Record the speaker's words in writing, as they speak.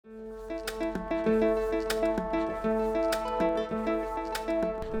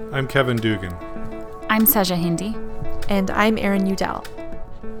I'm Kevin Dugan. I'm Seja Hindi. And I'm Erin Udell.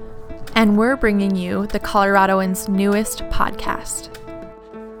 And we're bringing you the Coloradoans' newest podcast.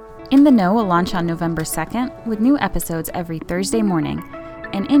 In the Know will launch on November 2nd with new episodes every Thursday morning.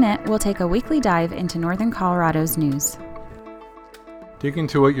 And in it, we'll take a weekly dive into Northern Colorado's news. Dig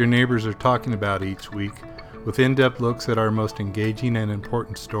into what your neighbors are talking about each week with in-depth looks at our most engaging and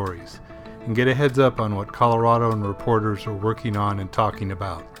important stories. And get a heads up on what Coloradoan reporters are working on and talking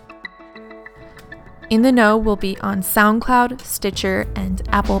about. In the Know will be on SoundCloud, Stitcher, and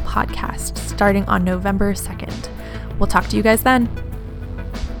Apple Podcasts starting on November 2nd. We'll talk to you guys then.